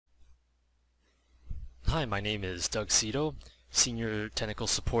Hi, my name is Doug Cito, Senior Technical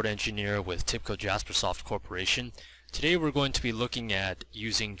Support Engineer with TIBCO Jaspersoft Corporation. Today we're going to be looking at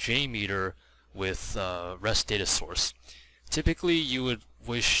using JMeter with REST data source. Typically you would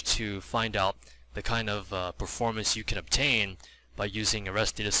wish to find out the kind of performance you can obtain by using a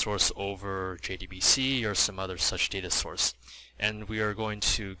REST data source over JDBC or some other such data source. And we are going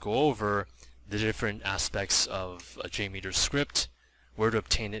to go over the different aspects of a JMeter script, where to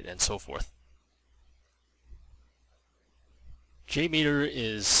obtain it, and so forth. JMeter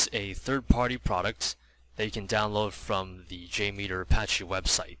is a third-party product that you can download from the JMeter Apache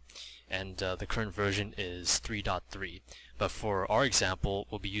website, and the current version is 3.3, but for our example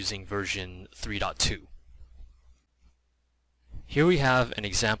we'll be using version 3.2. Here we have an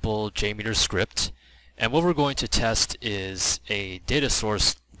example JMeter script, and what we're going to test is a data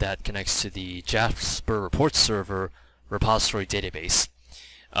source that connects to the JasperReports Server repository database.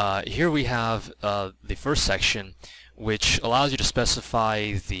 Here we have the first section, which allows you to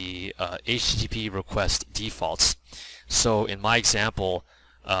specify the HTTP request defaults. So in my example,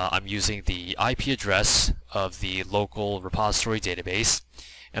 I'm using the IP address of the local repository database,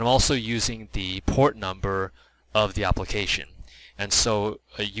 and I'm also using the port number of the application. And so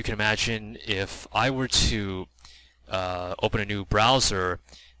you can imagine if I were to open a new browser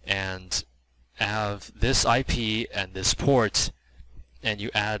and have this IP and this port, and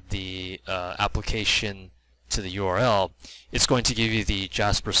you add the application to the URL, it's going to give you the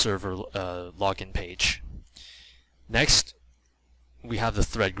Jasper server login page. Next, we have the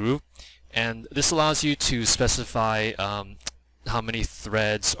thread group, and this allows you to specify how many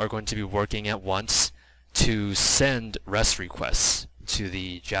threads are going to be working at once to send REST requests to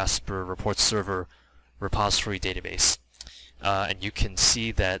the JasperReports Server repository database. And you can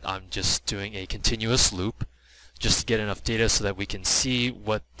see that I'm just doing a continuous loop just to get enough data so that we can see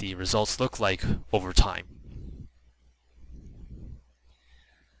what the results look like over time.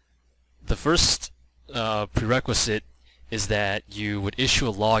 The first prerequisite is that you would issue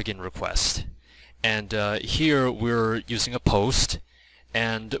a login request, and here we're using a post,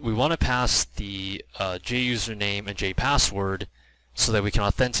 and we want to pass the JUsername and JPassword so that we can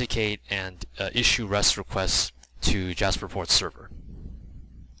authenticate and issue REST requests to JasperReports Server.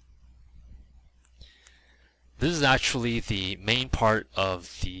 This is actually the main part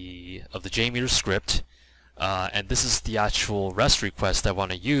of the JMeter script, and this is the actual REST request I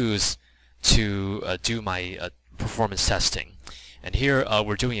want to use to do my performance testing. And here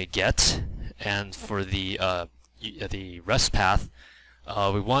we're doing a GET, and for the REST path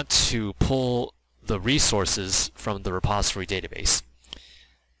we want to pull the resources from the repository database.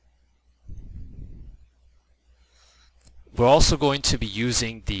 We're also going to be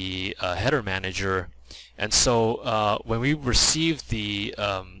using the header manager, and so when we receive the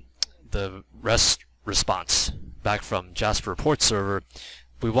REST response back from JasperReports Server,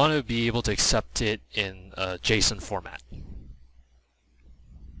 we want to be able to accept it in a JSON format.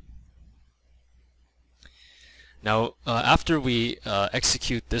 Now, after we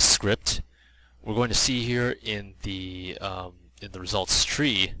execute this script, we're going to see here in the results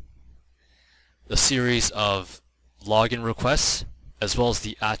tree a series of login requests as well as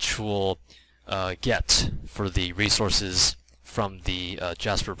the actual GET for the resources from the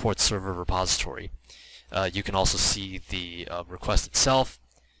JasperReports Server repository. You can also see the request itself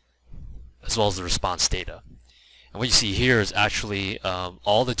as well as the response data. And what you see here is actually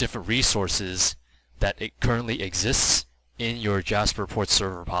all the different resources that it currently exists in your JasperReports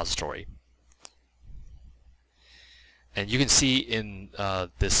Server repository. And you can see in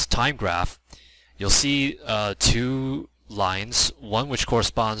this time graph, you'll see two lines, one which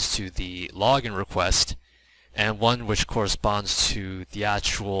corresponds to the login request and one which corresponds to the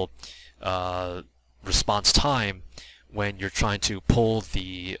actual response time when you're trying to pull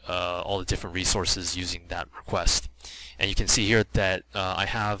the all the different resources using that request. And you can see here that I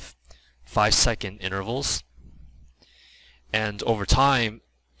have 5-second intervals, and over time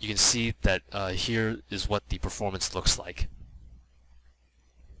you can see that here is what the performance looks like.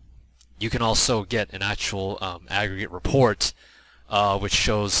 You can also get an actual aggregate report which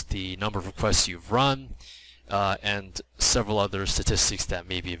shows the number of requests you've run and several other statistics that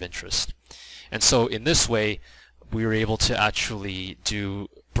may be of interest. And so in this way we were able to actually do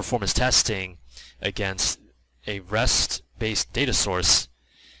performance testing against a REST-based data source,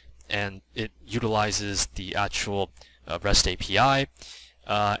 and it utilizes the actual REST API,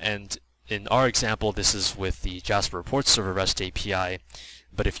 and in our example this is with the JasperReports Server REST API,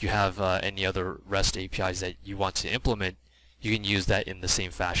 but if you have any other REST APIs that you want to implement, you can use that in the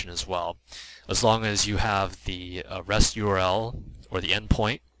same fashion as well, as long as you have the REST URL or the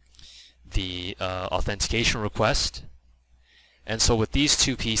endpoint, the authentication request. And so with these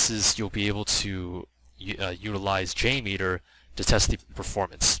two pieces, you'll be able to utilize JMeter to test the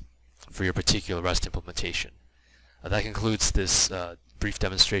performance for your particular REST implementation. That concludes this brief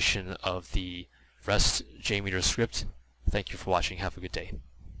demonstration of the REST JMeter script. Thank you for watching. Have a good day.